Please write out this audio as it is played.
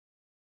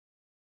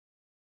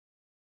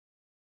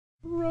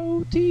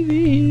Pro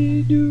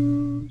TV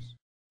News.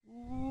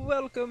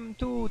 Welcome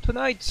to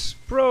tonight's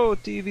Pro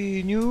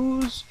TV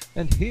News,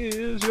 and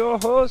here's your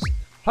host,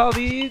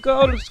 Javi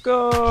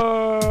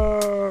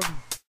Goldscom.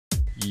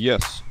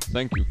 Yes,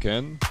 thank you,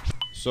 Ken.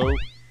 So,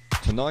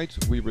 tonight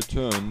we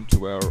return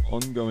to our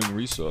ongoing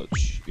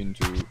research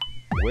into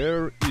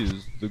where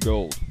is the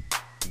gold?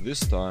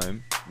 This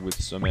time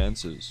with some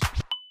answers.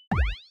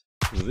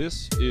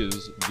 This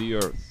is the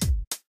Earth.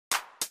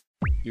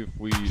 If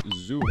we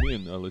zoom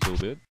in a little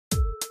bit.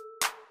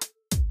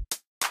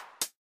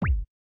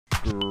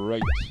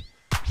 Great.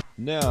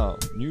 Now,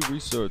 new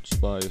research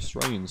by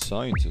Australian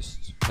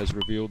scientists has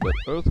revealed that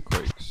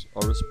earthquakes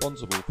are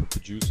responsible for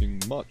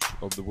producing much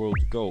of the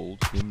world's gold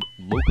in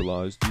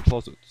localized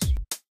deposits.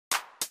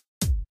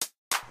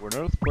 When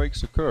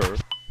earthquakes occur,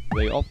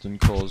 they often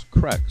cause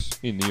cracks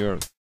in the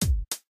earth.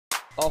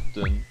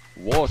 Often,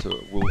 water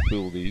will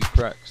fill these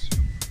cracks.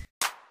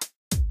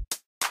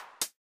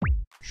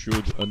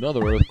 Should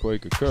another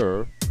earthquake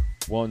occur,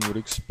 one would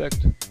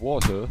expect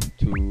water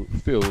to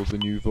fill the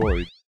new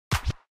void.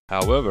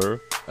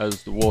 However,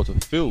 as the water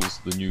fills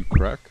the new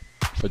crack,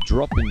 a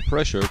drop in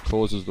pressure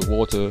causes the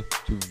water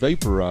to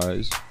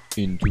vaporize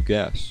into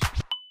gas.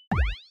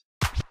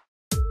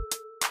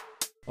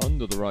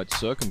 Under the right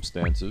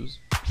circumstances,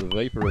 the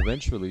vapor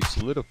eventually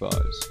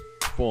solidifies,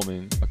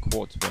 forming a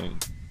quartz vein.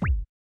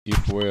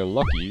 If we're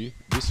lucky,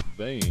 this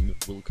vein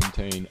will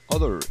contain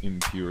other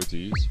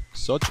impurities,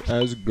 such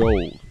as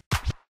gold.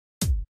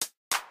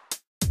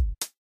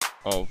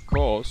 Of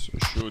course,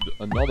 should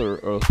another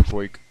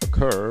earthquake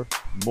occur,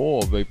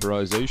 more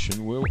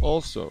vaporization will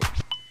also,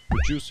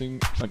 producing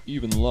an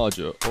even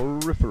larger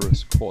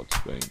auriferous quartz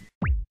vein.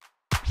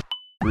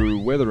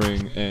 Through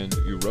weathering and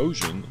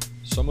erosion,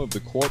 some of the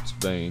quartz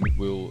vein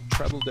will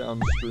travel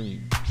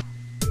downstream,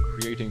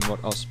 creating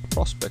what us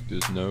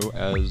prospectors know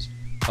as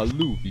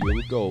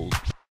alluvial gold.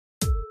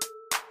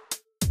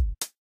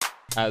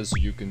 As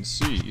you can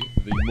see,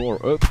 the more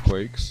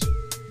earthquakes,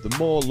 the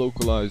more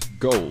localized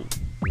gold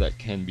that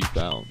can be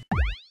found.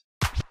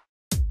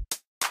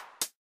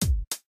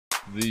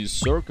 These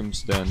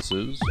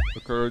circumstances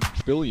occurred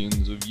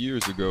billions of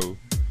years ago,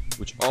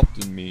 which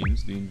often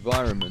means the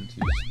environment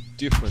is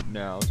different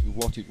now to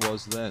what it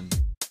was then.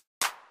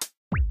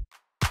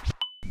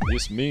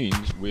 This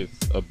means,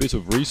 with a bit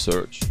of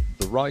research,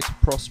 the right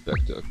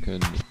prospector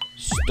can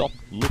stop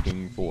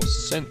looking for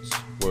cents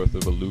worth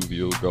of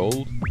alluvial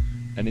gold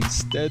and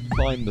instead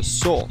find the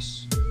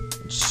source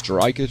and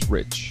strike it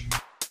rich.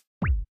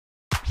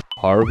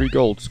 Harvey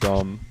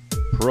Goldscom,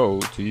 Pro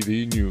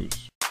TV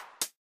News.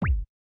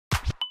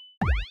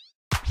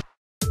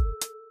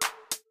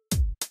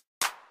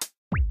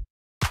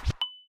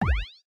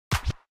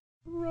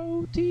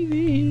 Pro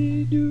TV